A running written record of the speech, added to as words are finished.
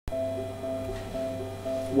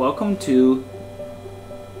Welcome to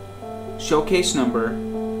showcase number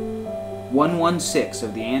 116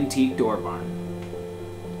 of the Antique Door Barn.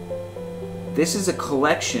 This is a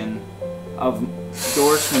collection of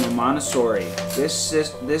doors from the Montessori.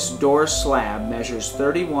 This door slab measures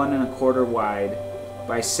 31 1/4 wide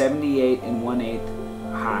by 78 1/8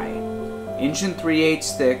 high. 1 3/8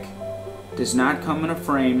 thick, does not come in a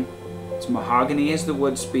frame. It's mahogany as the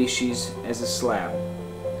wood species as a slab.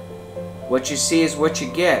 What you see is what you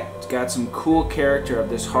get. It's got some cool character of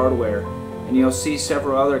this hardware, and you'll see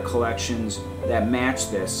several other collections that match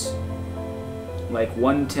this, like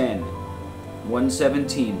 110,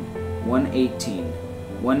 117, 118,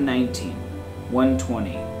 119,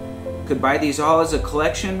 120. Could buy these all as a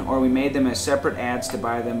collection, or we made them as separate ads to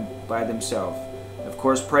buy them by themselves. Of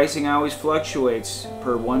course, pricing always fluctuates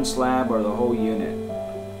per one slab or the whole unit.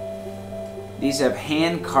 These have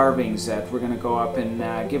hand carvings that we're going to go up and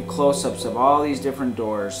give close-ups of all these different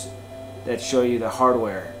doors that show you the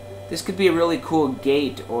hardware. This could be a really cool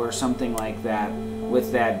gate or something like that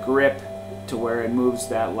with that grip to where it moves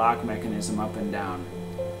that lock mechanism up and down.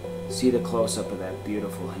 See the close-up of that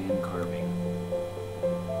beautiful hand carving.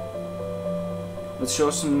 Let's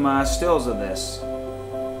show some stills of this.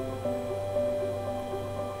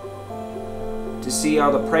 To see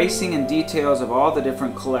all the pricing and details of all the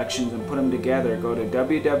different collections and put them together, go to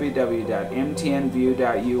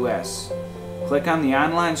www.mtnview.us. Click on the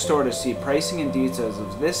online store to see pricing and details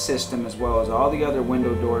of this system as well as all the other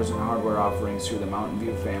window doors and hardware offerings through the Mountain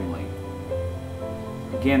View family.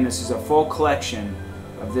 Again, this is a full collection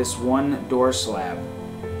of this one door slab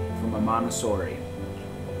from a Montessori.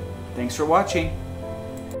 Thanks for watching.